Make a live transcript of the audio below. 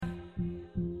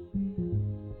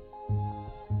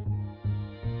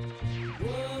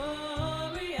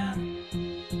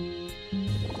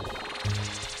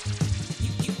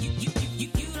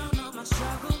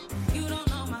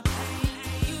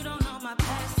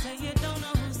you don't know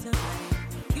who's to blame.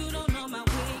 You don't know my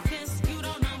weakness, you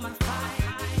don't know my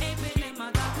fight. Ain't been in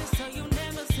my darkness, so you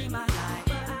never see my light.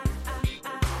 But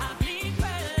I bleed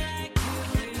red like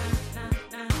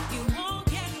you won't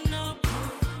get no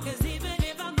proof. 'Cause even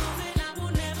if I'm losing, I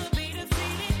will never be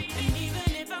defeated. And even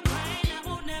if I'm crying, I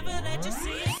will never let you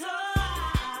see it. So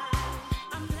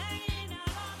I'm laying out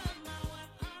all of my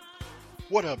weapons.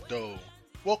 What up, though?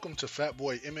 Welcome to Fat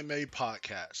Boy MMA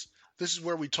Podcast. This is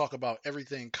where we talk about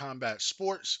everything combat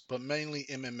sports, but mainly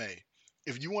MMA.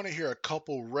 If you want to hear a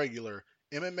couple regular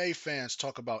MMA fans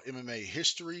talk about MMA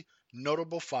history,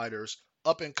 notable fighters,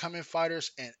 up-and-coming fighters,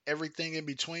 and everything in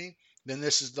between, then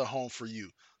this is the home for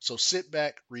you. So sit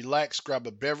back, relax, grab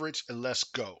a beverage, and let's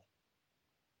go.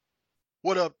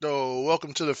 What up, though?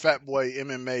 Welcome to the Fat Boy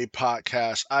MMA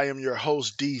Podcast. I am your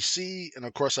host, DC, and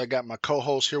of course, I got my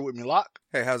co-host here with me, Locke.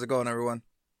 Hey, how's it going, everyone?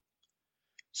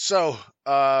 So,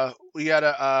 we got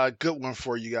a good one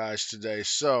for you guys today.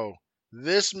 So,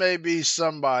 this may be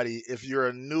somebody, if you're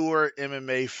a newer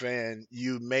MMA fan,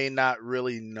 you may not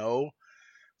really know,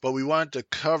 but we wanted to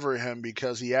cover him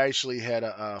because he actually had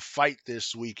a fight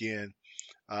this weekend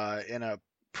in a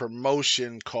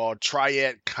promotion called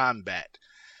Triad Combat.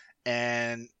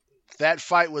 And that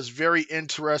fight was very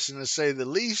interesting to say the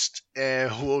least,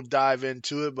 and we'll dive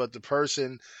into it. But the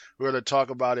person we're going to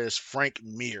talk about is Frank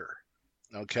Mir.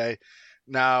 Okay.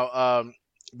 Now,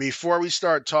 before we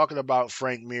start talking about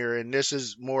Frank Mir, and this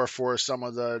is more for some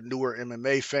of the newer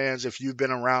MMA fans, if you've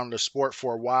been around the sport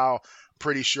for a while,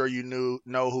 pretty sure you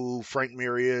know who Frank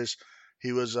Mir is.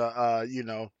 He was a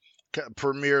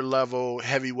premier level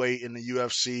heavyweight in the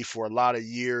UFC for a lot of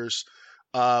years.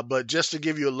 But just to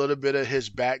give you a little bit of his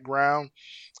background,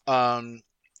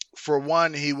 for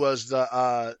one, he was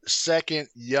the second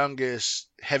youngest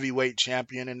heavyweight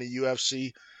champion in the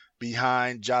UFC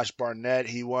behind Josh Barnett.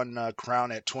 He won the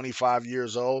crown at 25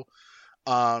 years old.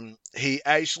 He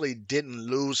actually didn't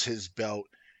lose his belt.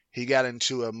 He got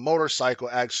into a motorcycle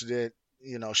accident,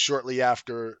 shortly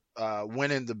after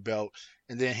winning the belt,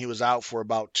 and then he was out for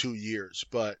about 2 years.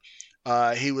 But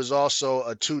he was also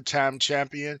a two-time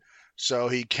champion. So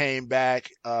he came back,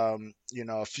 a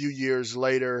few years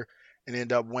later and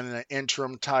ended up winning an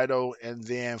interim title and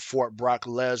then fought Brock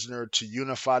Lesnar to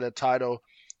unify the title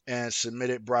and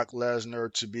submitted Brock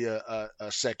Lesnar to be a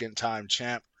second-time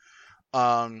champ.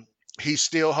 He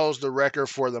still holds the record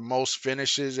for the most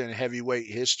finishes in heavyweight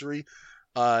history.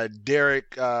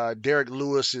 Derek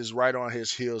Lewis is right on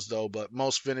his heels, though, but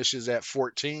most finishes at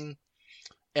 14.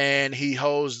 And he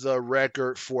holds the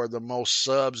record for the most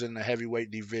subs in the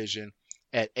heavyweight division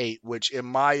at 8, which in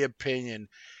my opinion,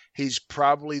 he's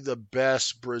probably the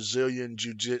best Brazilian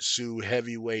Jiu-Jitsu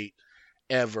heavyweight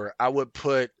ever. I would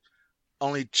put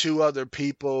only two other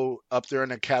people up there in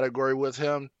the category with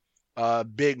him,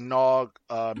 Big Nog,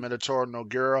 Minotauro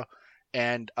Nogueira,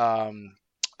 and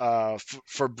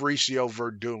Fabricio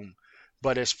Verdum.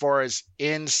 But as far as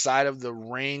inside of the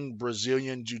ring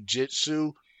Brazilian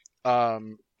Jiu-Jitsu,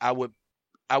 I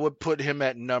would put him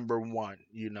at number 1,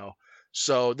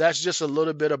 So that's just a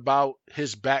little bit about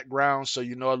his background, so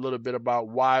you know a little bit about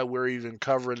why we're even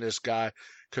covering this guy,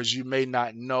 because you may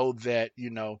not know that,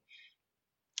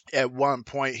 at one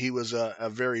point he was a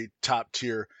very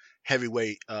top-tier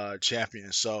heavyweight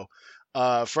champion. So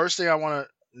first thing I want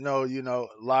to know,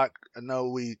 Locke, I know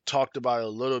we talked about it a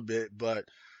little bit, but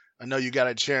I know you got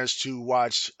a chance to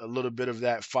watch a little bit of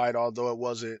that fight, although it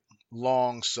wasn't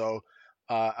long, so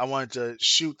I wanted to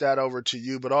shoot that over to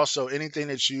you, but also anything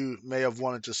that you may have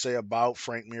wanted to say about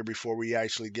Frank Mir before we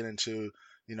actually get into,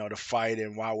 the fight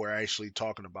and why we're actually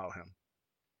talking about him.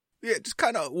 Yeah, just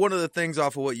kind of one of the things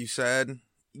off of what you said.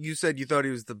 You said you thought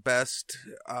he was the best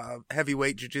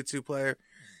heavyweight jiu-jitsu player.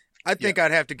 I think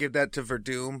I'd have to give that to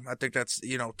Verdum. I think that's,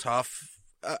 tough.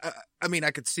 I mean,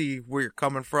 I could see where you're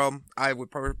coming from. I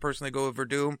would personally go with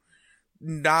Verdum.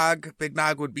 Big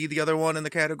Nog would be the other one in the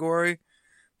category.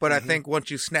 But I think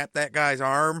once you snap that guy's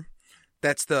arm,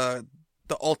 that's the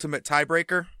ultimate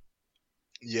tiebreaker.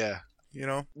 Yeah.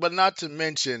 But not to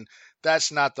mention,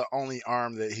 that's not the only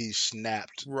arm that he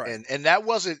snapped. Right. And that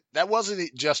wasn't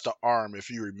just an arm, if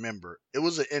you remember. It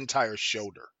was an entire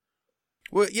shoulder.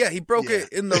 Well, yeah, he broke it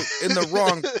in the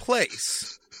wrong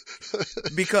place.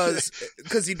 Because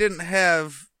he didn't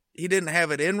have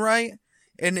it in right.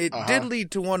 And it did lead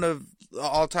to one of the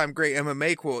all-time great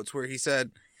MMA quotes where he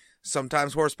said,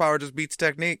 "Sometimes horsepower just beats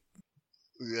technique."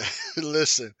 Yeah,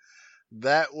 listen,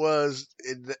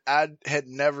 I had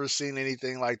never seen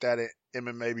anything like that in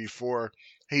MMA before.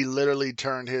 He literally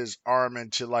turned his arm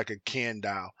into like a Ken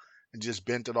doll and just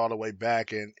bent it all the way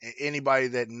back. And anybody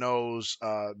that knows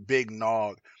Big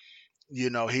Nog,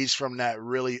 He's from that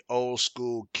really old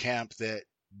school camp that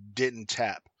didn't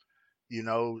tap.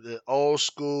 The old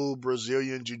school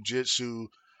Brazilian jiu-jitsu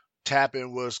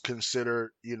tapping was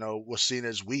considered, was seen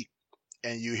as weak.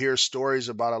 And you hear stories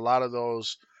about a lot of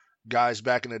those guys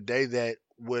back in the day that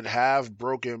would have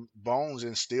broken bones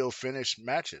and still finish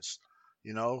matches,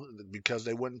 because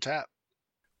they wouldn't tap.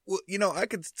 Well, I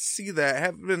could see that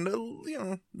having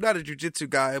been, not a jiu-jitsu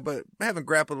guy, but having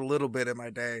grappled a little bit in my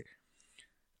day.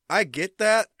 I get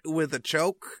that with a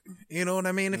choke, you know what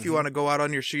I mean? If you want to go out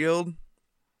on your shield,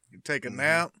 you take a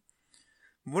nap.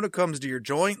 When it comes to your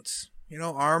joints,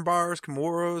 arm bars,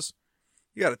 Kimuras,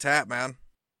 you got to tap, man.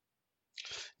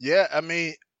 Yeah, I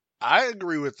mean, I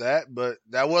agree with that, but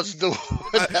that wasn't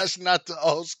that's not the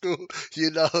old school,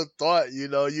 thought.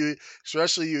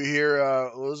 Especially you hear,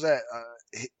 what was that?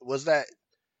 Was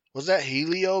that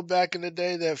Helio back in the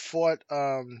day that fought?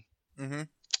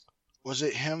 Was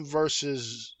it him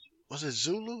versus? Was it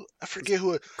Zulu? I forget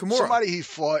who. Kimura. Somebody he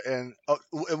fought, and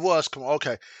it was Kimura.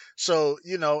 Okay, so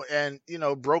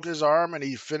broke his arm, and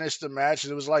he finished the match.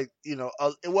 And it was like,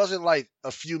 it wasn't like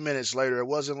a few minutes later. It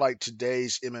wasn't like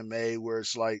today's MMA where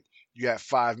it's like you got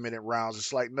 5-minute rounds.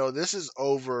 It's like, no, this is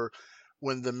over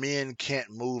when the men can't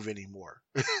move anymore.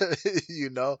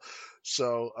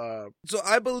 So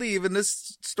I believe in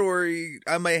this story,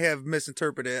 I may have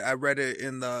misinterpreted it. I read it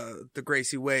in the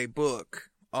Gracie Way book.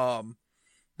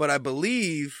 But I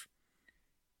believe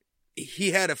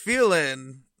he had a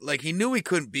feeling like he knew he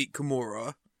couldn't beat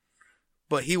Kimura,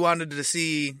 but he wanted to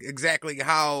see exactly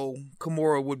how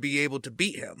Kimura would be able to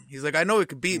beat him. He's like, I know he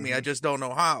could beat me, I just don't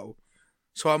know how.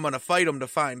 So I'm going to fight him to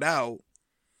find out.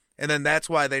 And then that's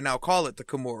why they now call it the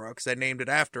Kimura, because they named it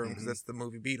after him, because that's the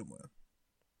movie beat him with.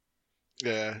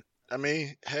 Yeah. I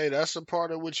mean, hey, that's a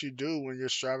part of what you do when you're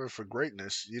striving for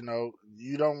greatness. You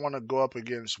don't want to go up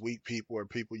against weak people or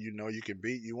people you can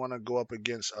beat. You want to go up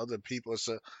against other people. It's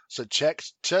a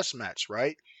chess match,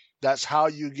 right? That's how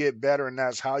you get better, and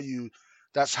that's how you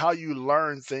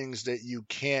learn things that you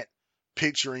can't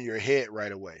picture in your head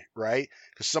right away, right?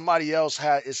 Because somebody else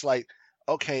it's like,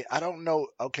 okay, I don't know.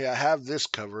 Okay, I have this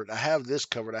covered. I have this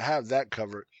covered. I have that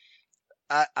covered.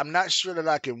 I'm not sure that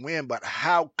I can win, but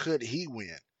how could he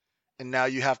win? And now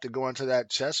you have to go into that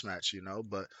chess match,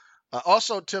 But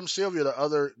also Tim Sylvia, the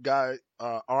other guy,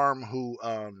 arm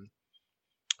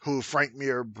who Frank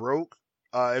Mir broke.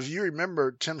 If you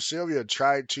remember, Tim Sylvia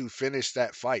tried to finish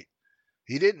that fight.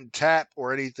 He didn't tap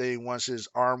or anything once his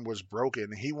arm was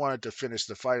broken. He wanted to finish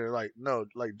the fight. They're like, no,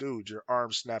 like, dude, your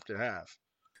arm snapped in half.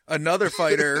 Another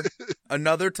fighter,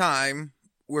 another time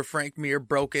where Frank Mir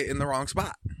broke it in the wrong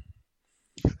spot.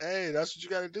 Hey, that's what you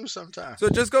got to do sometimes. So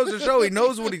it just goes to show he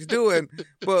knows what he's doing.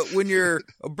 But when you're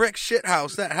a brick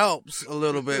shithouse, that helps a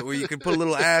little bit, where you can put a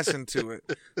little ass into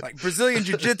it. Like Brazilian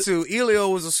Jiu-Jitsu, Elio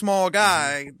was a small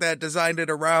guy that designed it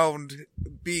around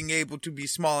being able to be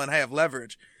small and have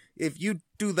leverage. If you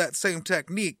do that same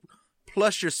technique,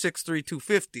 plus your 6'3",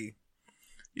 250,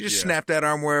 you just snap that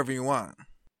arm wherever you want.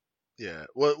 Yeah.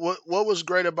 What was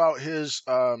great about his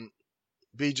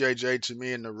BJJ to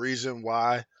me, and the reason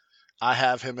why I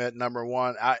have him at number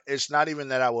one. It's not even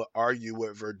that I would argue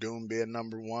with Verdum being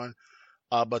number one,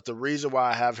 but the reason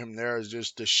why I have him there is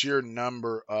just the sheer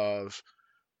number of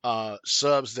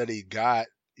subs that he got,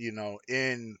 in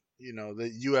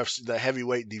the UFC, the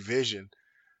heavyweight division.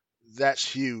 That's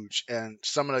huge. And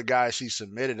some of the guys he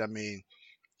submitted, I mean,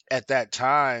 at that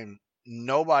time,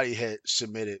 nobody had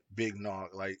submitted Big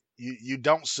Nog. Like, you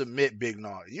don't submit Big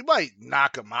Nog. You might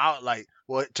knock him out. Like,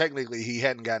 well, technically he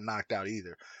hadn't got knocked out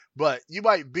either. But you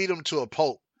might beat him to a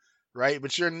pulp, right?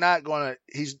 But you're not gonna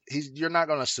you're not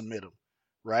gonna submit him,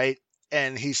 right?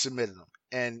 And he submitted him,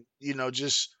 and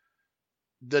just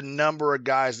the number of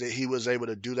guys that he was able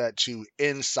to do that to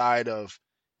inside of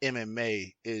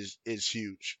MMA is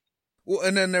huge. Well,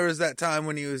 and then there was that time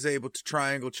when he was able to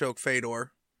triangle choke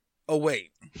Fedor. Oh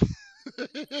wait,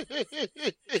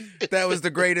 that was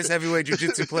the greatest heavyweight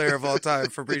jiu-jitsu player of all time,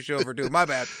 Fabricio Verdum. My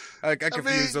bad, I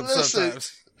confuse them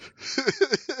sometimes.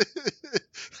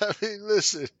 I mean,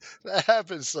 listen, that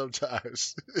happens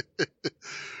sometimes.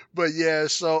 But yeah,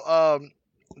 so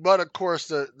but of course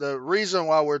the reason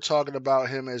why we're talking about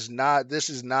him is this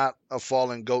is not a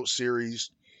Fallen Goat series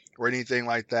or anything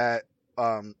like that.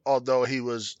 Although he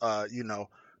was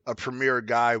a premier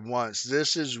guy once.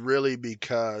 This is really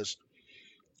because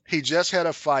he just had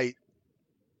a fight,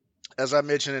 as I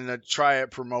mentioned, in the Triad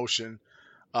promotion,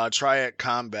 Triad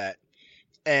Combat.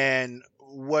 And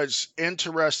what's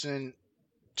interesting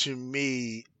to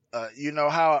me,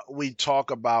 how we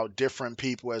talk about different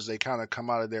people as they kind of come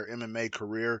out of their MMA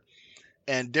career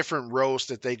and different roads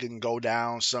that they can go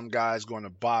down. Some guys going to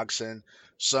boxing,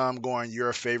 Some going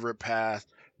your favorite path,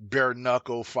 bare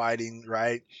knuckle fighting,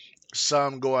 right?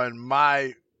 Some going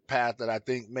my path that I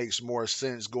think makes more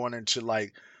sense, going into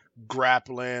like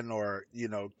grappling or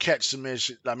catch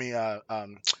submission. I mean,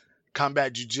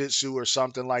 combat jujitsu or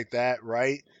something like that,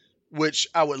 right? Which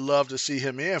I would love to see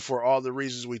him in for all the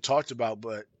reasons we talked about,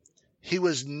 but he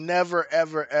was never,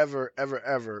 ever, ever, ever,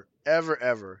 ever, ever,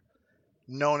 ever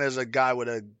known as a guy with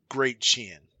a great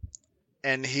chin.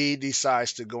 And he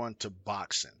decides to go into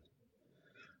boxing.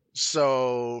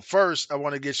 So first, I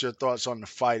want to get your thoughts on the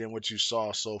fight and what you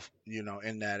saw. So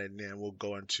in that, and then we'll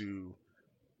go into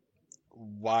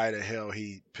why the hell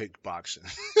he picked boxing.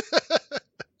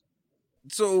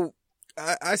 So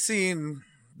I seen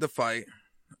the fight.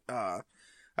 I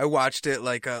watched it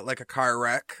like a car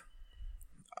wreck.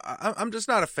 I'm just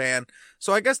not a fan.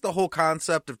 So I guess the whole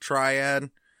concept of Triad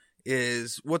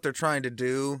is what they're trying to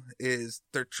do is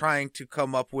they're trying to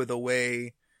come up with a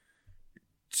way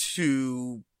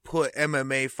to put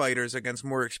MMA fighters against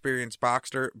more experienced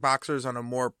boxers on a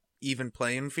more even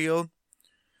playing field.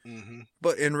 Mm-hmm.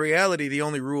 But in reality, the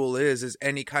only rule is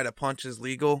any kind of punch is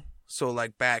legal. So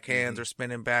like backhands or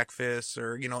spinning back fists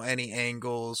or, any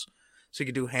angles. So you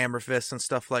can do hammer fists and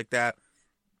stuff like that.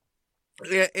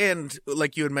 Yeah, and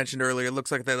like you had mentioned earlier, it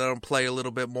looks like they let them play a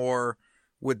little bit more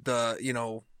with the,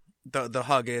 the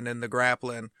hugging and the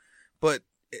grappling. But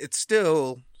it's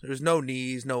still, there's no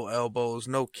knees, no elbows,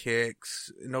 no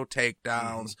kicks, no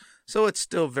takedowns. So it's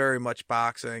still very much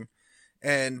boxing.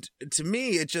 And to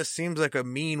me, it just seems like a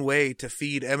mean way to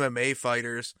feed MMA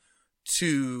fighters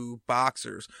to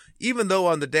boxers. Even though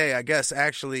on the day, I guess,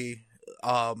 actually,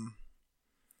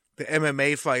 the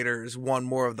MMA fighters won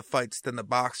more of the fights than the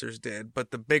boxers did, but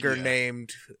the bigger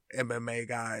named MMA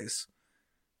guys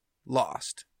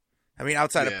lost. I mean,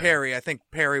 outside of Perry, I think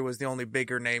Perry was the only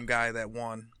bigger name guy that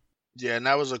won. Yeah, and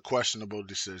that was a questionable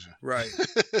decision. Right.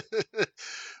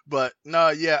 But no,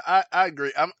 I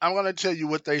agree. I'm going to tell you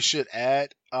what they should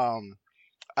add.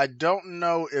 I don't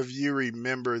know if you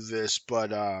remember this,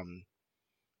 but what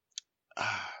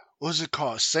was it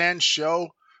called? Sancho.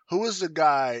 Who was the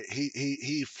guy?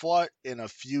 He fought in a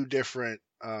few different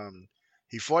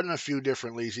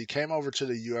leagues. He came over to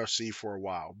the UFC for a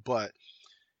while, but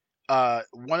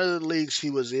one of the leagues he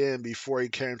was in before he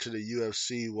came to the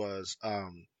UFC was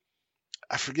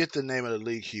I forget the name of the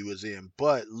league he was in,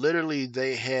 but literally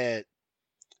they had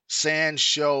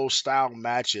Sancho style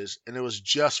matches, and it was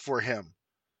just for him,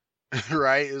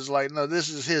 right? It was like, no, this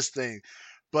is his thing,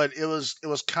 but it was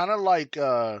kind of like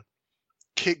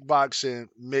kickboxing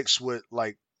mixed with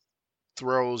like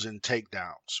throws and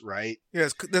takedowns, right?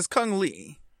 Yes, there's Kung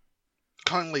Lee.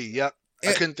 Kung Lee, yep.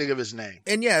 I couldn't think of his name.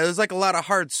 And yeah, there's like a lot of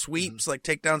hard sweeps, like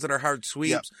takedowns that are hard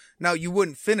sweeps. Yep. Now, you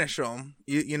wouldn't finish them.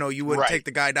 You wouldn't take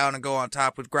the guy down and go on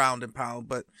top with ground and pound,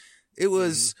 but it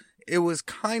was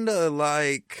kind of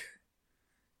like,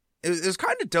 it was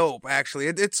kind of dope, actually.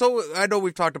 It's so, I know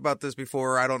we've talked about this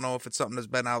before. I don't know if it's something that's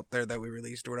been out there that we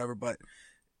released or whatever, but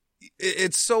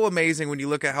it's so amazing when you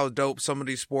look at how dope some of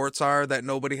these sports are that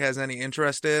nobody has any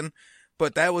interest in.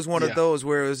 But that was one of those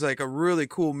where it was like a really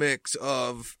cool mix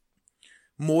of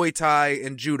Muay Thai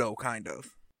and Judo, kind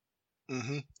of.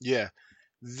 Yeah.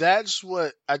 That's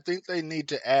what I think they need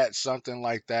to add, something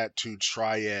like that to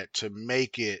Triad to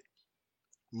make it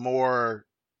more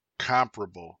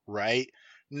comparable, right?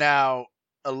 Now,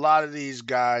 a lot of these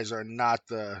guys are not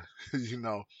the,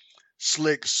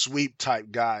 slick sweep type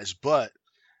guys, but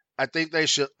I think they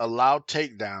should allow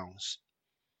takedowns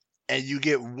and you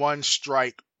get one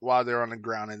strike while they're on the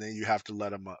ground and then you have to let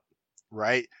them up,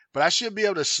 right? But I should be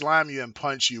able to slime you and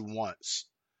punch you once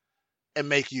and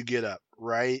make you get up,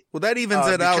 right? Well, that evens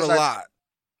it out a lot.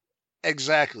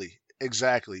 Exactly,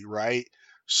 right?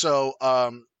 So,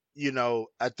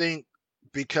 I think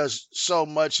because so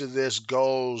much of this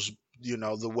goes,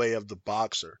 the way of the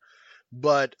boxer.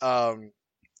 But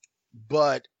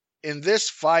in this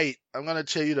fight, I'm going to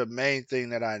tell you the main thing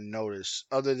that I noticed,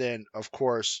 other than, of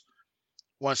course,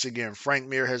 once again, Frank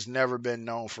Mir has never been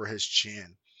known for his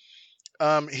chin.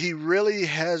 He really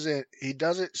hasn't, he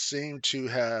doesn't seem to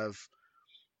have,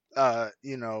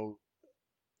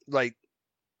 like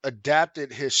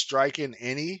adapted his striking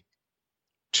any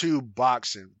to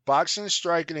boxing. Boxing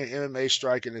striking and MMA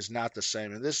striking is not the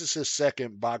same. And this is his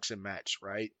second boxing match,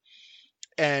 right?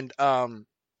 And one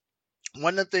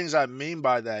of the things I mean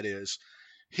by that is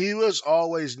he was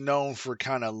always known for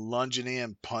kind of lunging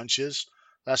in punches.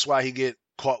 That's why he get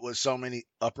caught with so many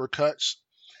uppercuts.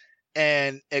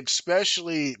 And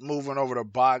especially moving over to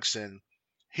boxing,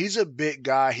 he's a big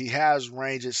guy. He has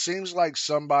range. It seems like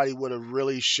somebody would have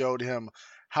really showed him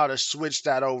how to switch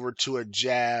that over to a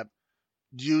jab,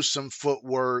 use some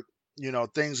footwork,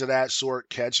 things of that sort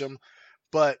catch him.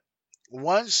 But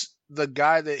once the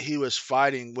guy that he was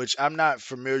fighting, which I'm not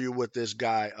familiar with this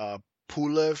guy,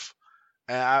 Pulev,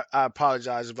 and I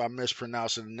apologize if I'm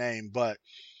mispronouncing the name, but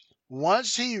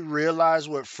once he realized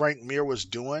what Frank Mir was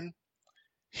doing,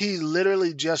 he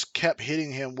literally just kept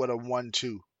hitting him with a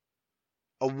 1-2.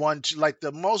 A 1-2, like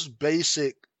the most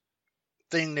basic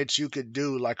thing that you could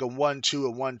do, like a 1-2,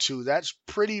 a 1-2. That's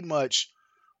pretty much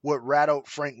what rattled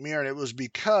Frank Mir. And it was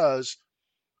because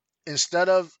instead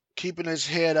of keeping his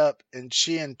head up and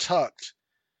chin tucked,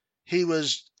 he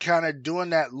was kind of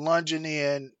doing that lunging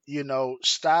in,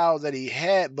 style that he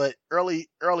had. But early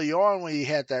on when he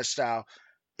had that style,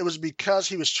 it was because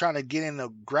he was trying to get in a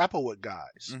grapple with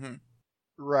guys, Mm-hmm.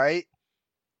 right?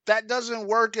 That doesn't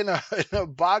work in a, in a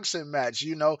boxing match.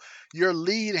 Your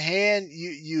lead hand,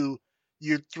 you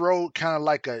throw kind of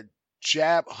like a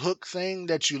jab hook thing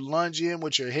that you lunge in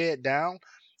with your head down.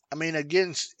 I mean,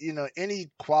 against,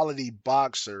 any quality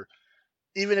boxer,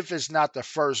 even if it's not the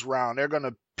first round, they're going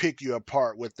to pick you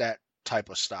apart with that type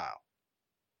of style.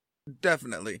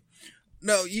 Definitely.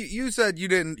 No, you said you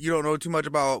don't know too much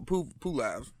about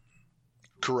Pulev.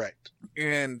 Correct.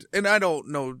 And I don't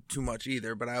know too much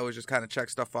either, but I always just kind of check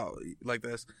stuff out like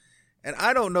this. And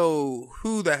I don't know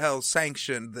who the hell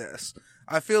sanctioned this.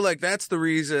 I feel like that's the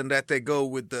reason that they go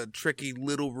with the tricky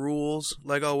little rules.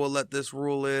 Like, oh, we'll let this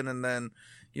rule in and then,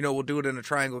 we'll do it in a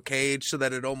triangle cage so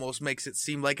that it almost makes it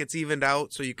seem like it's evened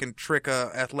out so you can trick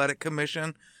a athletic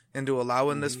commission into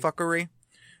allowing this fuckery.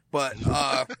 But,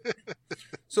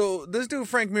 so this dude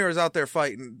Frank Mir is out there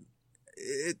fighting.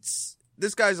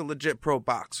 This guy's a legit pro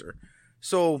boxer.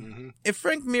 So if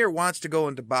Frank Mir wants to go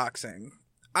into boxing,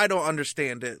 I don't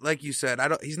understand it. Like you said,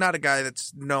 he's not a guy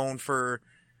that's known for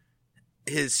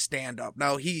his stand-up.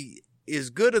 Now, he is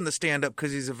good in the stand-up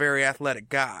because he's a very athletic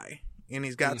guy, and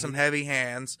he's got some heavy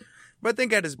hands. But I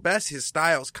think at his best, his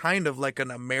style's kind of like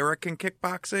an American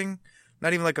kickboxing,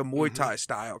 not even like a Muay Thai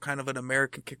style, kind of an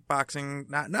American kickboxing,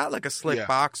 not like a slick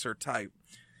boxer type.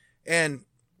 And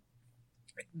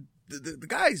the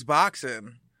guy he's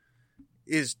boxing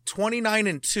is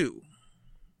 29-2.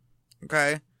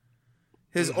 Okay?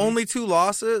 His only 2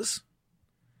 losses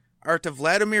are to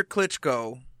Vladimir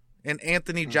Klitschko and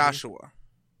Anthony Joshua.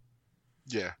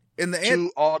 Yeah. And the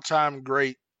 2 all-time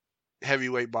great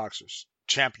heavyweight boxers,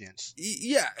 champions.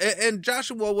 Yeah, and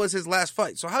Joshua was his last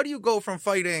fight. So how do you go from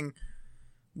fighting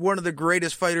one of the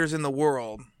greatest fighters in the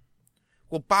world,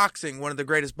 boxing one of the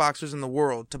greatest boxers in the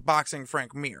world, to boxing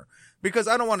Frank Mir? Because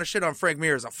I don't want to shit on Frank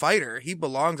Mir as a fighter. He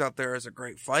belongs out there as a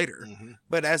great fighter.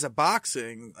 But as a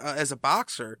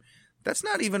boxer, that's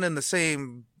not even in the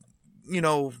same,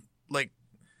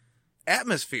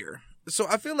 atmosphere. So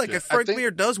I feel like if Frank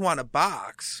Mir does want to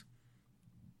box,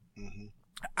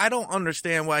 I don't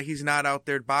understand why he's not out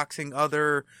there boxing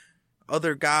other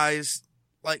guys.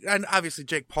 Like, and obviously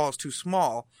Jake Paul's too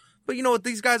small, but you know what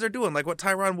these guys are doing, like what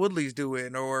Tyron Woodley's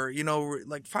doing, or,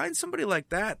 find somebody like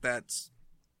that that's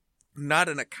not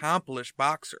an accomplished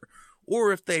boxer.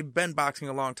 Or if they've been boxing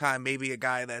a long time, maybe a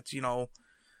guy that's, a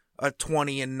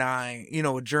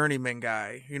 20-9, a journeyman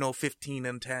guy,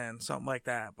 15-10, something like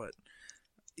that. But,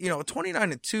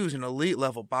 29-2 is an elite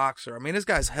level boxer. I mean, this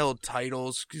guy's held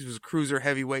titles. He was a cruiser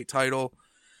heavyweight title.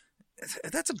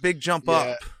 That's a big jump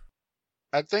up.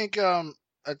 I think,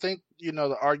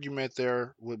 the argument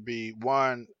there would be,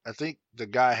 one, I think the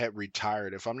guy had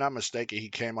retired. If I'm not mistaken, he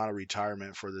came out of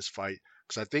retirement for this fight.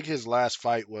 Because I think his last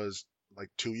fight was like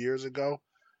 2 years ago.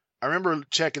 I remember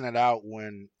checking it out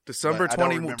when December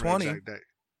 2020.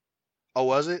 Oh,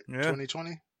 was it? Yeah.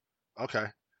 2020? Okay.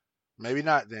 Maybe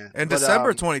not then. And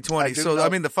December 2020. So, I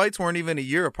mean, the fights weren't even a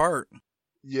year apart.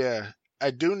 Yeah. I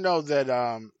do know that,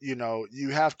 you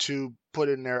have to put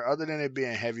in there, other than it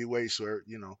being heavyweights or,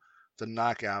 the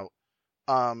knockout.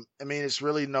 I mean, it's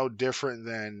really no different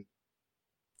than.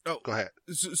 Oh, go ahead.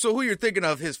 So who you're thinking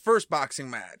of, his first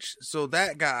boxing match. So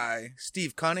that guy,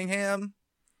 Steve Cunningham,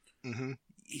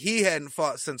 he hadn't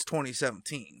fought since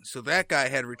 2017. So that guy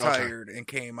had retired and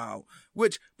came out,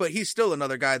 but he's still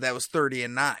another guy that was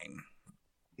 30-9.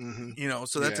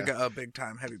 So that's a big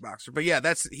time heavy boxer. But yeah,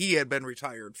 he had been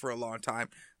retired for a long time.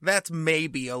 That's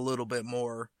maybe a little bit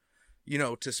more,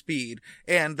 to speed.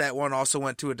 And that one also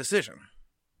went to a decision.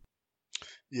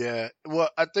 Yeah. Well,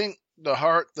 I think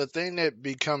the thing that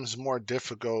becomes more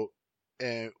difficult,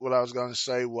 and what I was going to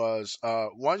say was,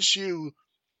 once you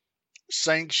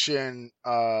sanction,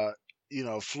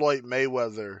 Floyd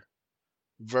Mayweather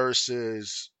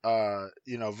versus Conor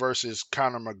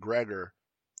McGregor,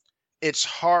 it's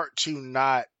hard to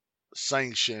not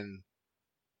sanction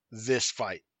this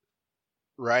fight,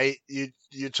 right?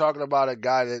 You're talking about a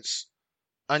guy that's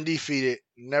undefeated,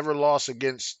 never lost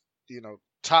against,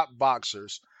 top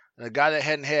boxers, and a guy that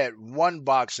hadn't had one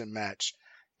boxing match.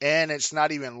 And it's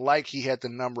not even like he had the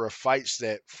number of fights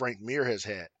that Frank Mir has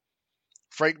had.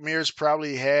 Frank Mir's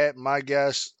probably had, my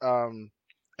guess, and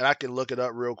I can look it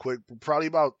up real quick, probably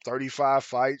about 35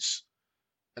 fights.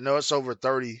 I know it's over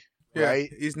 30, right?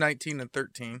 He's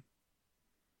 19-13.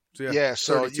 So Yeah,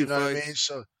 so 32 you know what I fights. mean?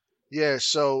 So yeah,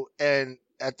 and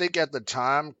I think at the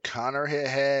time Connor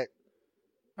had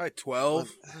Probably 12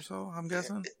 or so, I'm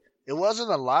guessing. it wasn't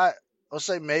a lot. Let's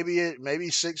say maybe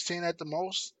 16 at the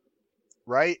most,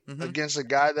 right? Mhm. Against a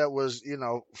guy that was,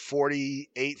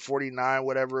 48, 49,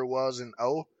 whatever it was, and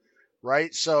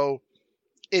right? So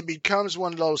it becomes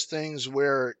one of those things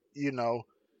where,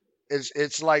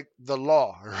 it's like the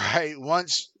law, right?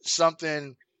 Once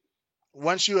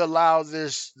you allow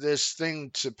this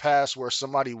thing to pass where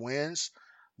somebody wins,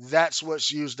 that's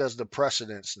what's used as the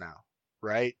precedence now,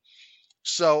 right?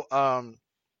 So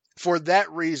for that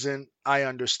reason, I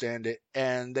understand it,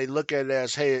 and they look at it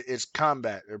as, hey, it's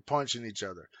combat, they're punching each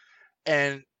other,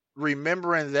 and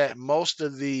remembering that most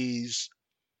of these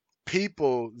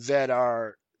people that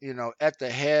are, at the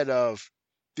head of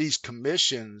these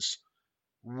commissions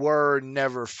were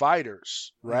never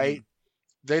fighters, right?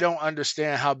 They don't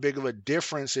understand how big of a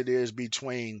difference it is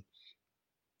between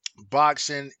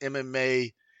boxing,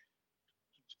 MMA,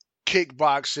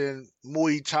 kickboxing,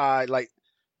 Muay Thai. Like,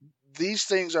 these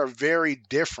things are very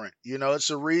different. It's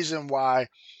a reason why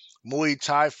Muay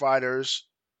Thai fighters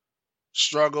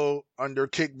struggle under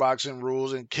kickboxing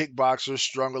rules and kickboxers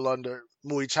struggle under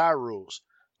Muay Thai rules.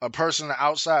 A person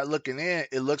outside looking in,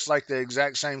 it looks like the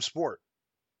exact same sport.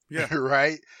 Yeah.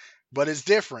 Right? But it's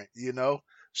different,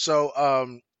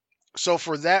 So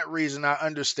for that reason, I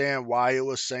understand why it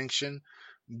was sanctioned,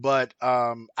 but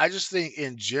I just think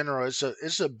in general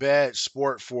it's a bad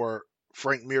sport for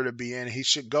Frank Mir to be in. He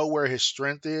should go where his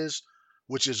strength is,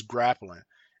 which is grappling.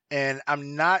 And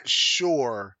I'm not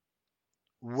sure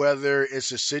whether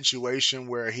it's a situation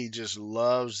where he just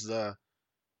loves the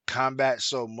combat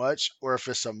so much or if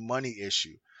it's a money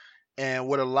issue. And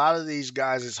with a lot of these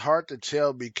guys, it's hard to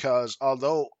tell because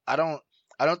although I don't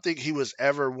think he was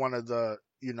ever one of the,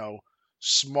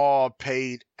 small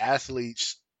paid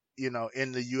athletes, in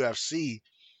the UFC,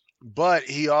 but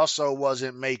he also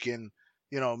wasn't making,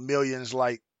 millions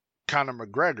like Conor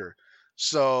McGregor.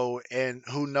 So, and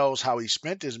who knows how he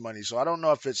spent his money. So I don't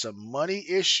know if it's a money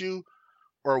issue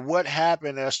or what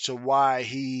happened as to why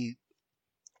he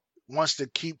wants to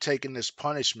keep taking this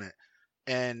punishment.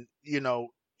 And,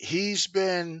 he's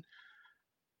been,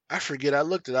 I forget, I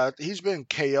looked it up. He's been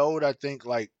KO'd, I think,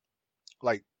 like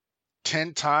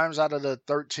 10 times out of the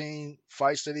 13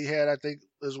 fights that he had, I think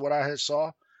is what I had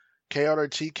saw. KO'd or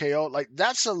TKO'd. Like,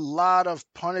 that's a lot of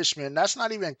punishment. That's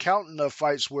not even counting the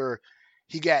fights where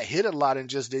he got hit a lot and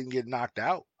just didn't get knocked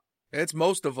out. It's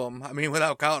most of them. I mean,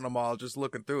 without counting them all, just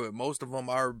looking through it, most of them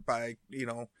are by,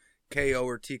 KO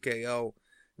or TKO,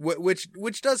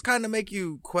 which does kind of make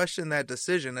you question that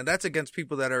decision. And that's against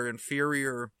people that are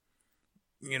inferior,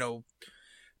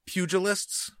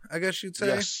 pugilists, I guess you'd say.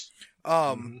 Yes.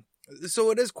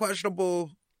 So it is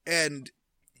questionable, and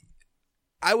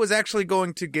I was actually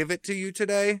going to give it to you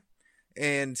today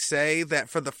and say that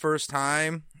for the first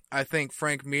time, I think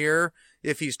Frank Mir,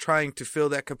 if he's trying to fill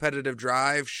that competitive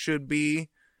drive, should be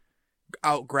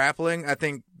out grappling. I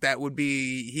think that would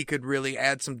be, he could really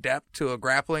add some depth to a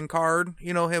grappling card,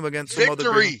 him against some other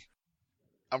people. Victory!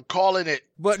 I'm calling it.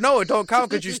 But no, it don't count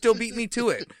because you still beat me to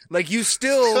it. Like, you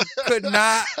still could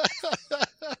not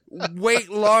wait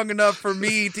long enough for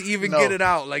me to even get it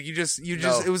out. Like, you just,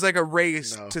 it was like a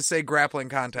race to say grappling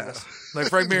contest. Like,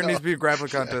 Frank Mir needs to be a grappling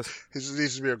contest. He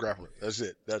needs to be a grappler. That's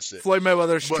it. Floyd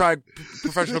Mayweather should try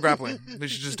professional grappling. They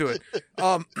should just do it.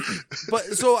 But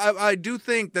so I do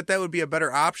think that would be a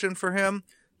better option for him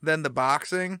than the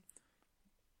boxing.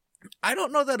 I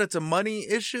don't know that it's a money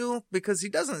issue because he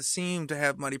doesn't seem to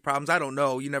have money problems. I don't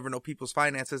know. You never know people's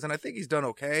finances, and I think he's done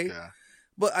okay. Yeah.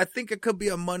 But I think it could be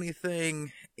a money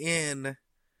thing in,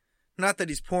 not that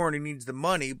he's poor and he needs the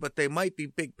money, but they might be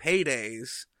big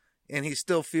paydays, and he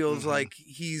still feels like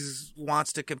he's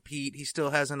wants to compete. He still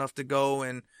has enough to go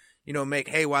and, make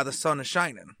hay while the sun is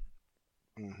shining.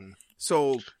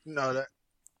 So,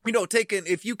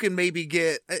 if you can maybe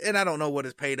get, and I don't know what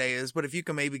his payday is, but if you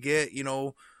can maybe get,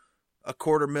 $250,000,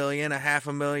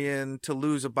 $500,000 to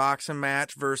lose a boxing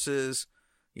match versus,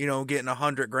 getting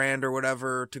 $100,000 or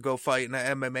whatever to go fight in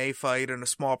an MMA fight in a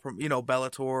small,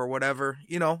 Bellator or whatever,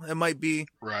 it might be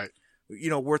right.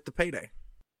 Worth the payday.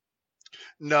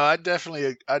 No, I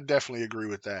definitely agree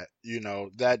with that.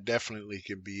 That definitely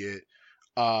could be it.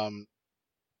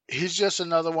 he's just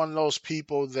another one of those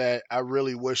people that I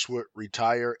really wish would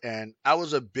retire. And I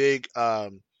was a big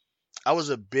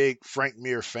Frank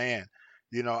Mir fan.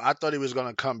 I thought he was going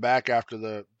to come back after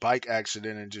the bike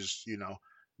accident and just,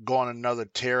 go on another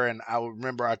tear. And I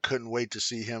remember I couldn't wait to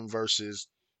see him versus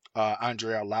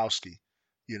Andrei Arlovsky,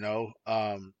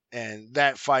 and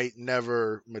that fight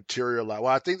never materialized.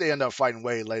 Well, I think they ended up fighting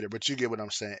way later, but you get what I'm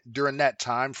saying. During that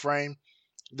time frame,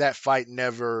 that fight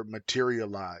never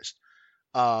materialized.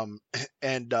 Um,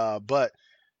 but,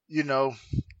 you know,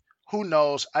 who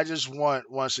knows? I just want,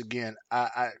 once again,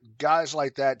 guys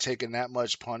like that taking that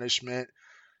much punishment,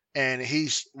 and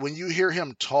when you hear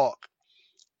him talk,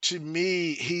 to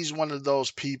me, he's one of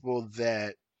those people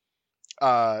that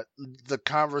the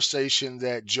conversation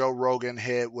that Joe Rogan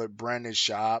had with Brandon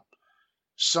Schaub,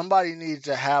 somebody needs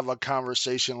to have a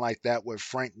conversation like that with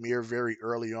Frank Mir very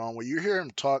early on. When you hear him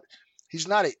talk, he's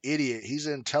not an idiot. He's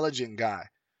an intelligent guy,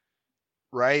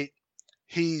 right?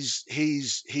 He's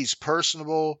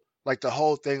personable, like the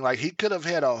whole thing. Like he could have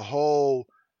had a whole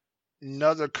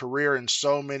another career in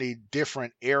so many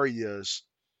different areas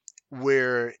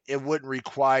where it wouldn't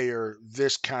require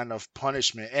this kind of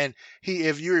punishment. And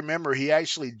if you remember, he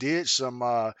actually did some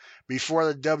before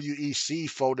the WEC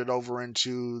folded over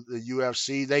into the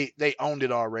UFC. They owned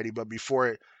it already, but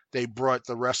before they brought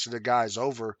the rest of the guys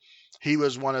over, he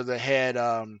was one of the head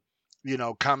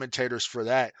commentators for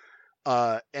that.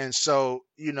 And so,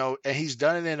 and he's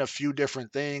done it in a few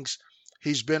different things.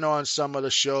 He's been on some of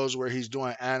the shows where he's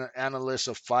doing analysts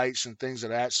of fights and things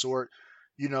of that sort.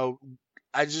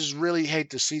 I just really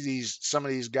hate to see some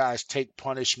of these guys take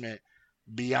punishment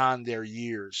beyond their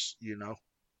years. No,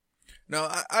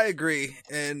 I agree.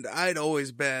 And I'd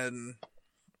always been,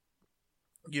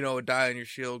 a die on your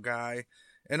shield guy.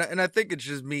 And I think it's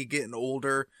just me getting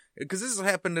older, because this has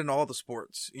happened in all the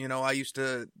sports. I used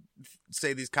to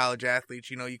say these college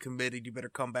athletes, you committed, you better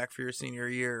come back for your senior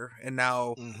year. And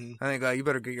now I think you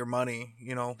better get your money,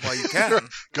 while you can.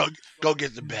 Go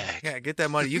get the bag. Yeah, get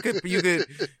that money. You could do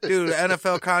an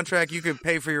NFL contract. You could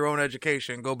pay for your own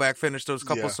education. Go back, finish those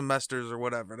couple semesters or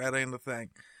whatever. That ain't the thing.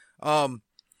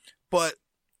 But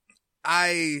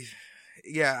I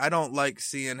don't like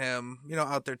seeing him,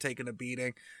 out there taking a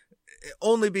beating.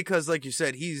 Only because, like you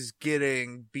said, he's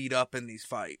getting beat up in these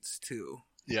fights too.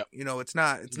 Yeah. It's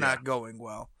not going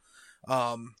well.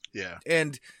 Yeah.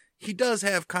 And he does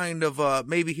have kind of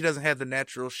maybe he doesn't have the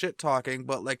natural shit talking,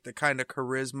 but like the kind of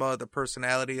charisma, the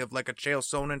personality of like a Chael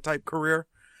Sonnen type career,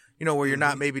 where you're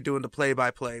not maybe doing the play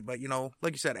by play, but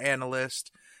like you said,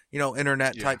 analyst,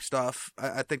 internet type stuff.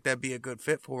 I think that'd be a good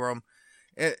fit for him.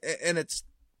 And it's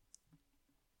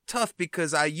tough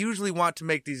because I usually want to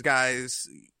make these guys,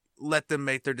 let them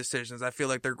make their decisions. I feel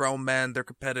like they're grown men, they're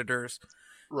competitors.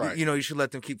 Right. You should let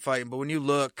them keep fighting. But when you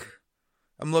look,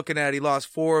 I'm looking at, he lost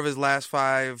four of his last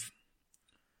five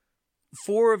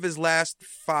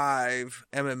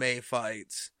MMA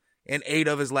fights and 8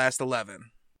 of his last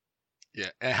 11. Yeah.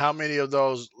 And how many of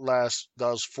those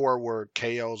 4 were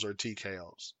KOs or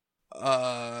TKOs?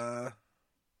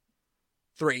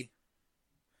 3.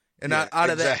 And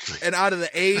out of the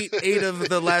 8 of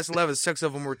the last 11, 6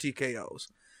 of them were TKOs.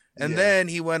 And then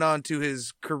he went on to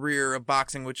his career of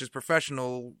boxing, which is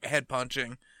professional head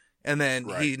punching. And then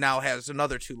he now has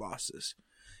another 2 losses.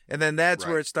 And then that's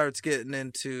where it starts getting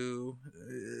into,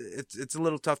 it's a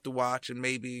little tough to watch, and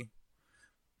maybe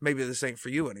this ain't for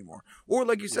you anymore. Or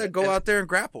like you said, go out there and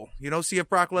grapple. See if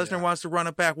Brock Lesnar wants to run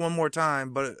it back one more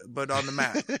time, but on the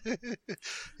mat.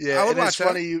 Yeah, and it's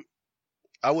funny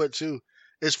I would too.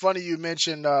 It's funny you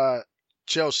mentioned Chael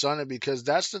Sonnen, because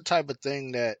that's the type of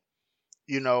thing that,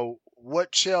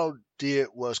 what Chael did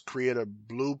was create a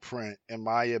blueprint, in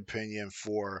my opinion,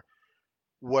 for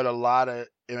what a lot of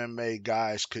MMA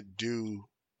guys could do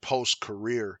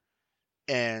post-career.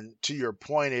 And to your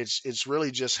point, it's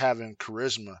really just having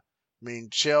charisma. I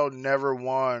mean, Chael never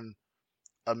won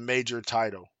a major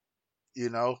title, He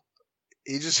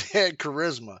just had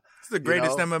charisma. He's the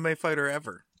greatest MMA fighter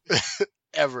ever.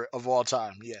 Ever of all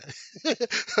time, yeah.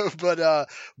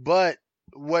 But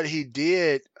what he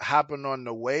did happened on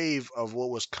the wave of what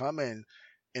was coming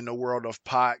in the world of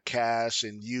podcasts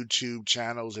and YouTube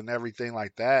channels and everything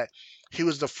like that. He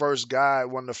was one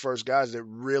of the first guys that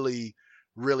really,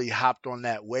 really hopped on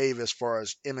that wave as far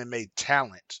as MMA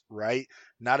talent, right?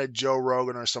 Not a Joe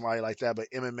Rogan or somebody like that,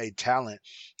 but MMA talent.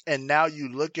 And now you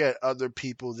look at other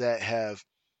people that have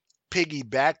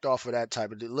piggybacked off of that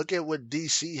type of thing. Look at what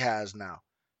DC has now,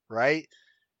 right?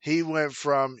 He went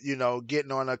from,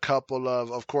 getting on a couple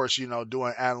of course,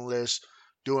 doing analysts,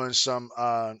 doing some,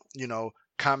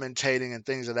 commentating and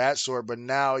things of that sort. But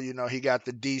now, he got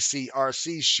the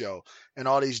DCRC show and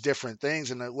all these different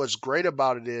things. And what's great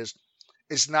about it is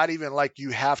it's not even like you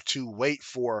have to wait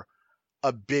for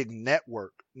a big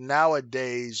network.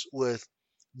 Nowadays, with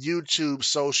YouTube,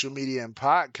 social media, and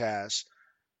podcasts,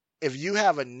 if you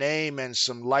have a name and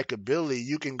some likability,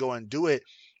 you can go and do it.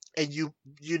 And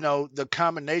the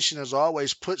combination is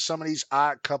always put some of these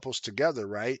odd couples together,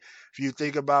 right? If you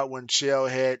think about when Chael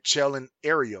had Chael and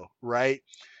Ariel, right?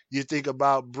 You think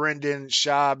about Brendan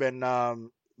Schaub and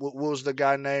what was the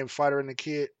guy named Fighter and the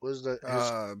Kid? What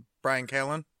was Brian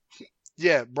Callen?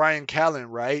 Yeah, Brian Callen,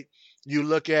 right? You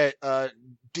look at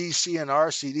DC and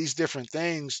RC, these different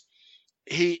things.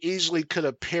 He easily could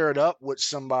have paired up with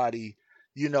somebody,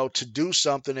 to do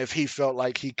something if he felt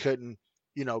like he couldn't,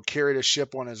 carry the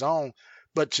ship on his own.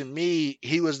 But to me,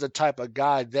 he was the type of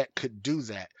guy that could do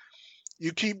that.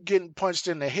 You keep getting punched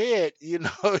in the head,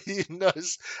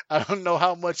 I don't know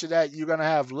how much of that you're gonna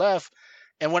have left.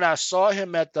 And when I saw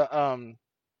him at the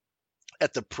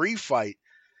pre-fight,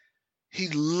 he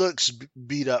looks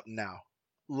beat up now.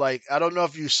 Like, I don't know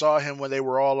if you saw him when they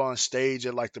were all on stage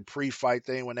at like the pre-fight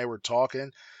thing when they were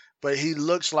talking, but he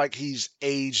looks like he's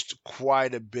aged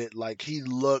quite a bit. Like, he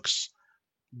looks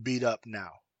beat up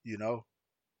now,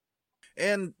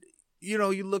 And,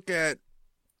 you look at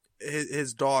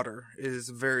his daughter is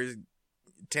a very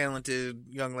talented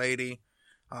young lady.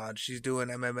 She's doing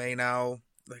MMA now.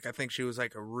 Like, I think she was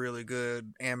like a really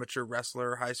good amateur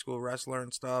wrestler, high school wrestler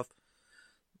and stuff.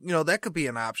 That could be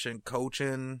an option,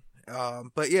 coaching.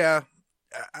 But yeah,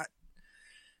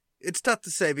 it's tough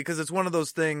to say because it's one of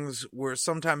those things where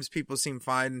sometimes people seem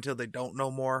fine until they don't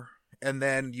know more. And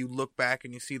then you look back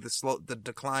and you see the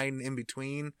decline in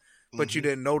between, but you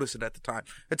didn't notice it at the time.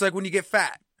 It's like when you get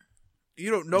fat. You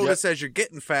don't notice as you're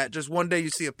getting fat. Just one day you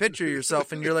see a picture of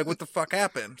yourself and you're like, what the fuck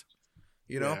happened?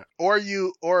 Yeah. Or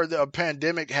the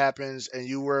pandemic happens and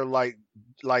you wear like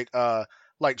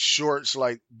shorts,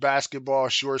 like basketball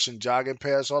shorts and jogging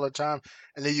pants all the time.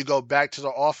 And then you go back to the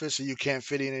office and you can't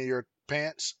fit in your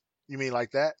pants. You mean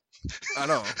like that? I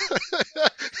know.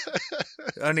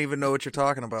 I don't even know what you're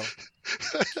talking about.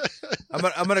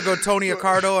 I'm gonna go Tony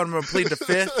Accardo. I'm gonna plead the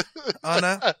fifth on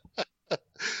that.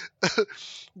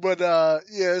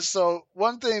 But so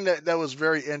one thing that was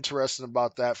very interesting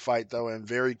about that fight, though, and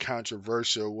very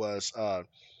controversial was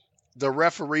the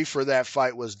referee for that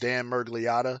fight was Dan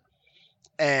Miragliotta,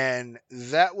 and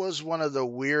that was one of the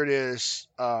weirdest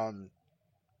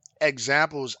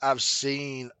examples I've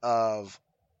seen of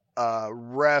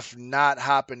ref not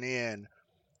hopping in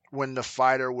when the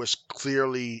fighter was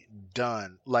clearly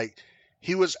done. Like,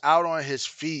 he was out on his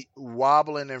feet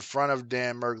wobbling in front of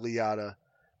Dan Miragliotta,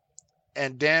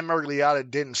 and Dan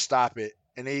Miragliotta didn't stop it.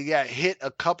 And he got hit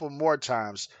a couple more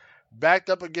times, backed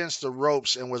up against the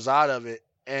ropes and was out of it.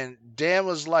 And Dan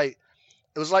was like,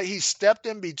 it was like he stepped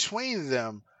in between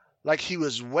them, like he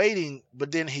was waiting,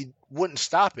 but then he wouldn't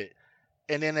stop it.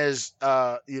 And then as,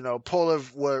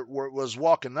 Pulev was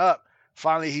walking up,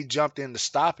 finally he jumped in to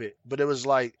stop it. But it was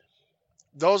like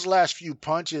those last few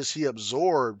punches he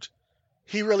absorbed,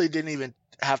 he really didn't even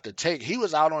have to take. He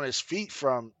was out on his feet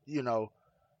from,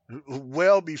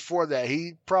 well before that.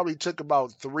 He probably took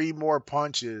about 3 more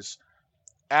punches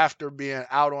after being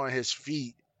out on his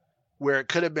feet where it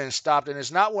could have been stopped. And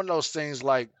it's not one of those things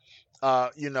like,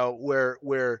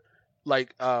 where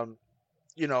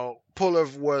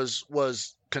Pulev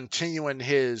was continuing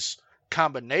his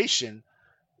combination.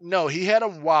 No, he had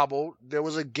him wobbled. There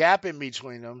was a gap in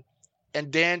between them,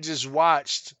 and Dan just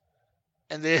watched.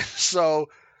 And then so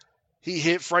he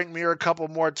hit Frank Mir a couple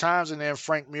more times, and then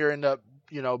Frank Mir ended up,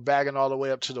 bagging all the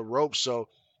way up to the rope. So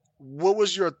what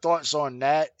was your thoughts on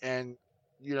that? And,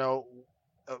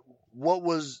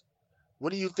 what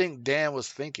do you think Dan was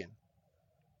thinking?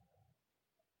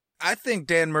 I think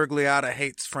Dan Miragliotta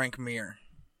hates Frank Mir.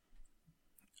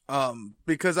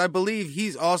 Because I believe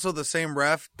he's also the same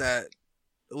ref that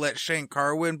let Shane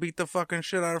Carwin beat the fucking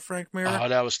shit out of Frank Mir. Oh,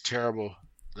 that was terrible.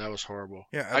 That was horrible.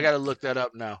 Yeah, I got to look that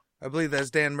up now. I believe that's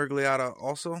Dan Miragliotta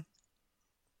also.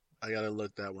 I got to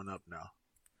look that one up now.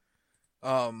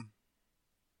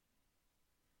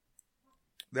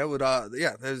 That would,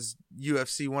 there's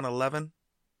UFC 111,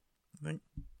 I think.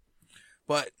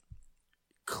 But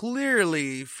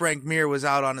clearly Frank Mir was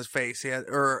out on his face.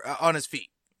 On his feet.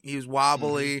 He was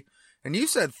wobbly. Mm-hmm. And you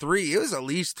said 3. It was at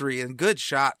least 3 and good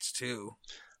shots too.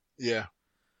 Yeah.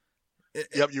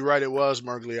 Yep, you're right. It was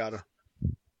Miragliotta.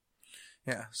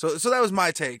 Yeah. So that was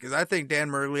my take, is I think Dan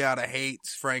Miragliotta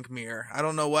hates Frank Mir. I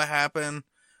don't know what happened.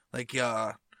 Like,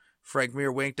 Frank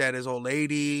Mir winked at his old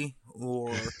lady,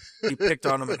 or he picked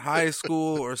on him in high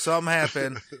school, or something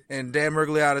happened, and Dan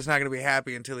Miragliotta's not going to be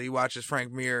happy until he watches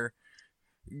Frank Mir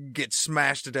get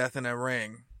smashed to death in a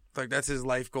ring. Like, that's his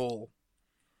life goal.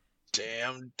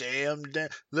 Damn.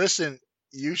 Listen,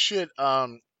 you should,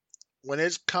 when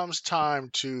it comes time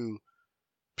to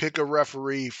pick a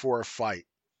referee for a fight,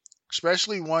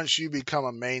 especially once you become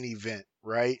a main event,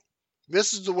 right?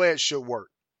 This is the way it should work.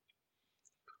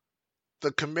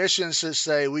 The commission should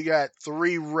say, we got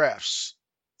 3 refs.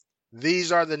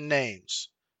 These are the names.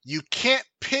 You can't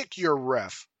pick your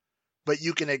ref, but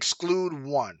you can exclude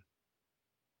one.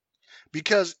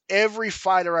 Because every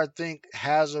fighter, I think,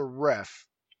 has a ref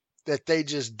that they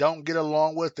just don't get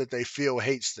along with, that they feel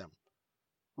hates them,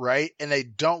 right? And they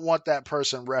don't want that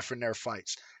person reffing their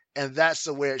fights. And that's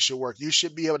the way it should work. You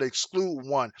should be able to exclude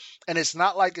one. And it's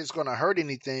not like it's going to hurt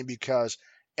anything, because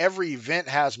every event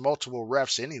has multiple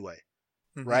refs anyway,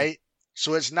 right?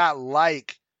 So it's not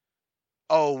like,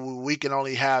 oh, we can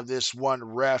only have this one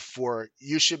ref for.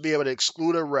 You should be able to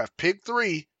exclude a ref. Pick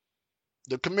 3.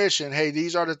 The commission, hey,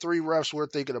 these are the 3 refs we're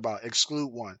thinking about.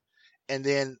 Exclude one. And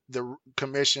then the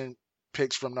commission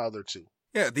picks from the other 2.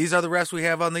 Yeah, these are the refs we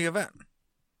have on the event.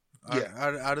 Yeah.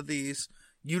 Out of these,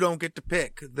 you don't get to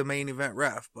pick the main event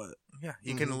ref, but yeah,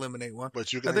 you can eliminate one.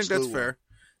 But you can I think that's exclude fair. one.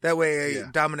 That way,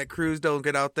 Yeah. Dominic Cruz don't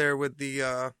get out there with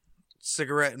the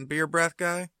cigarette and beer breath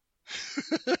guy.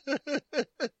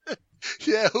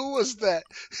 Yeah, who was that?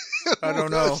 I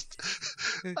don't know.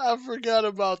 I forgot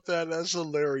about that. That's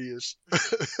hilarious.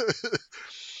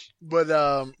 But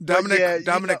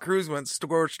Dominic Cruz went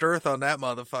scorched earth on that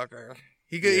motherfucker.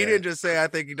 He didn't just say, I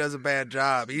think he does a bad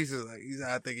job. He's just like,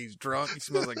 I think he's drunk. He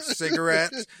smells like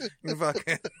cigarettes. You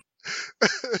fucking.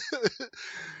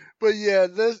 But yeah,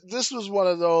 this was one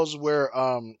of those where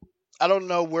I don't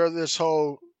know where this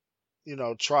whole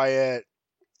triad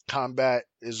combat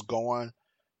is going,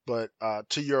 but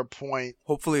to your point,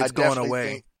 Hopefully it's going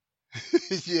away.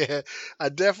 Yeah, I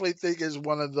definitely think it's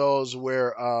one of those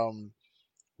where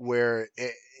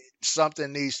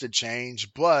something needs to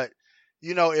change. But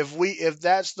if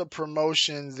that's the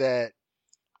promotion that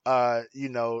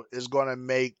is going to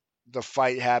make the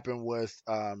fight happen with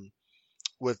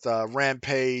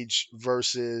Rampage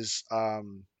versus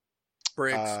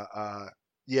Briggs.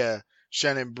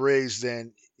 Shannon Briggs,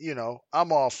 then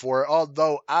I'm all for it.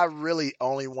 Although I really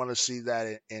only want to see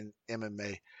that in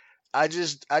MMA. I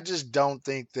just don't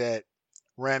think that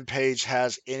Rampage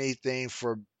has anything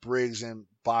for Briggs in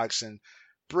boxing.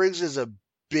 Briggs is a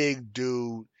big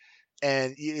dude,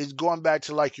 and it's going back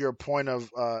to like your point of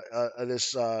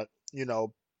this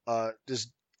this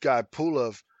guy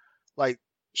Pulov. Like,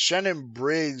 Shannon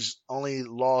Briggs only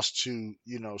lost to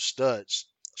studs.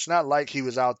 It's not like he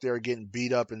was out there getting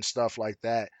beat up and stuff like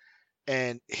that.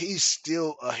 And he's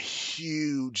still a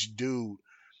huge dude.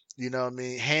 You know what I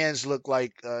mean? Hands look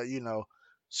like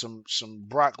some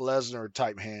Brock Lesnar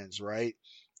type hands, right?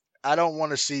 I don't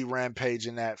want to see Rampage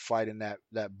in that fight, in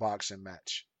that boxing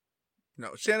match.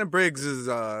 No, Shannon Briggs is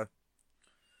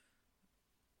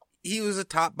he was a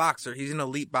top boxer. He's an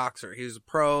elite boxer. He was a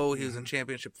pro. He was in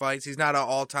championship fights. He's not an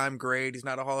all-time great. He's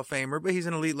not a Hall of Famer, but he's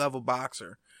an elite level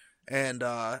boxer. And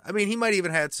he might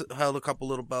even held a couple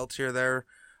little belts here or there.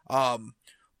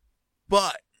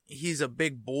 But he's a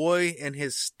big boy, and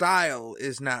his style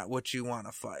is not what you want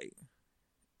to fight.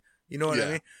 You know what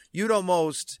I mean? You'd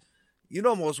almost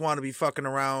want to be fucking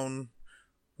around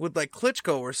with like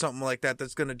Klitschko or something like that,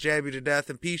 that's going to jab you to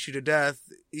death and piece you to death,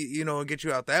 and get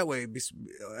you out that way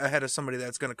ahead of somebody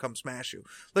that's going to come smash you.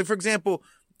 Like, for example,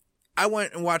 I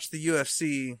went and watched the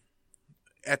UFC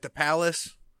at the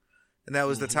Palace, and that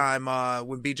was the time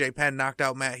when BJ Penn knocked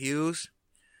out Matt Hughes.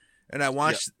 And I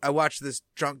watched this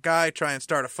drunk guy try and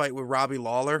start a fight with Robbie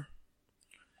Lawler.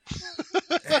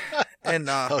 And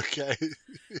okay.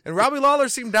 And Robbie Lawler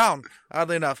seemed down,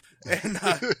 oddly enough. And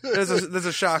there's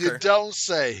a shocker. You don't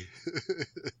say.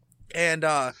 And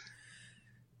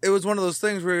it was one of those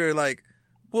things where you're like,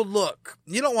 well, look,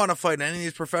 you don't want to fight any of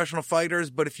these professional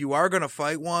fighters, but if you are going to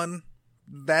fight one,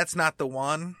 that's not the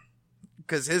one,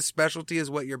 because his specialty is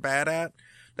what you're bad at.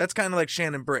 That's kind of like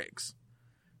Shannon Briggs.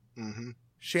 Mm-hmm.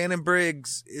 Shannon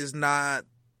Briggs is not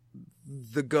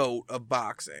the GOAT of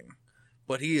boxing,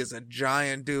 but he is a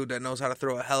giant dude that knows how to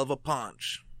throw a hell of a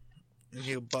punch, and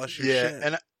he'll bust your shit.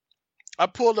 And I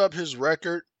pulled up his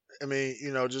record. I mean,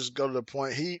 just go to the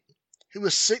point. He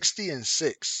was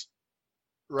 60-6,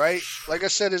 right? Like I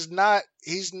said, he's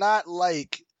not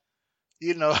like,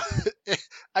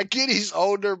 I get he's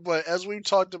older, but as we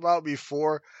talked about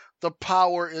before, the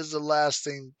power is the last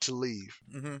thing to leave,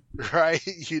 Hmm. right?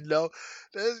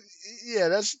 That's, yeah,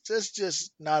 that's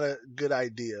just not a good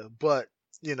idea. But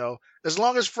as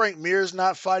long as Frank Mir's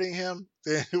not fighting him,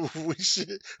 then we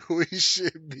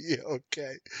should be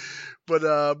okay. But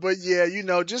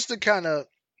yeah, just to kind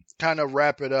of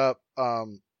wrap it up,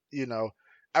 you know,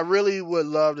 I really would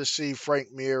love to see Frank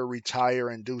Mir retire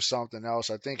and do something else.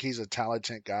 I think he's a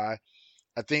talented guy.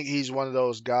 I think he's one of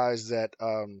those guys that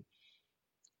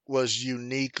was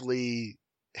uniquely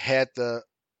had the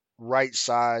right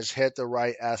size, had the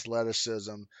right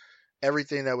athleticism,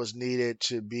 everything that was needed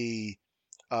to be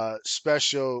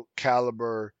special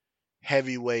caliber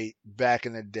heavyweight back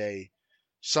in the day.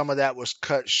 Some of that was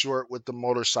cut short with the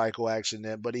motorcycle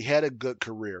accident, but he had a good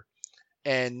career.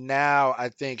 And now I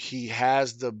think he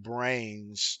has the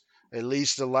brains, at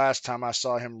least the last time I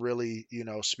saw him really,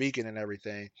 speaking and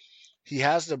everything, he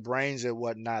has the brains and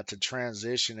whatnot to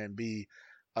transition and be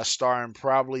a star and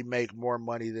probably make more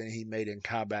money than he made in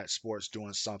combat sports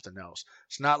doing something else.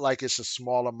 It's not like it's a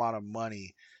small amount of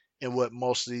money in what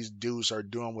most of these dudes are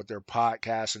doing with their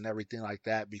podcasts and everything like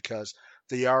that because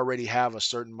they already have a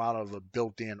certain amount of a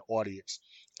built-in audience,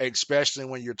 especially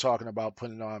when you're talking about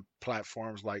putting on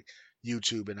platforms like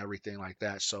YouTube and everything like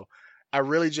that. So I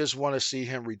really just want to see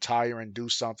him retire and do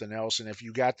something else. And if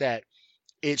you got that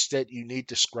itch that you need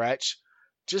to scratch,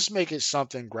 just make it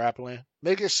something grappling.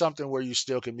 Make it something where you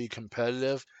still can be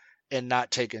competitive and not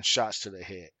taking shots to the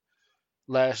head.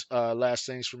 Last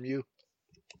things from you.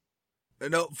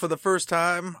 No, for the first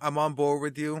time, I'm on board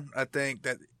with you. I think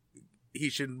that he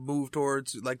should move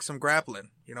towards like some grappling.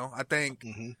 I think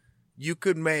Hmm. you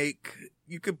could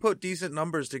put decent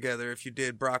numbers together if you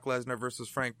did Brock Lesnar versus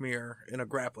Frank Mir in a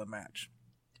grappling match.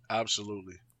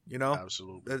 Absolutely.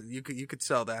 Absolutely. You could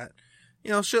sell that.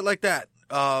 Shit like that.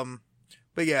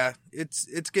 But yeah, it's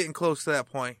getting close to that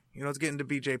point. It's getting to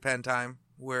BJ Penn time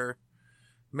where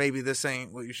maybe this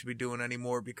ain't what you should be doing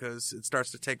anymore because it starts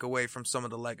to take away from some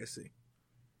of the legacy.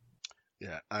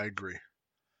 Yeah, I agree.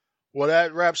 Well,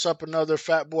 that wraps up another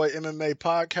Fat Boy MMA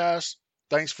podcast.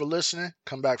 Thanks for listening.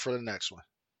 Come back for the next one.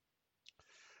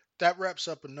 That wraps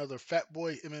up another Fat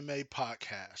Boy MMA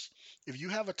podcast. If you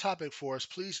have a topic for us,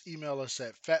 please email us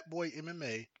at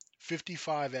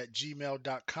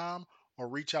fatboymma55@gmail.com or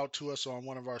reach out to us on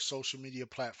one of our social media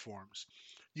platforms.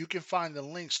 You can find the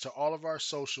links to all of our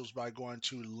socials by going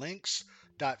to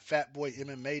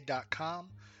links.fatboymma.com.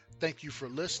 Thank you for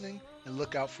listening and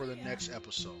look out for the next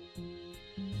episode.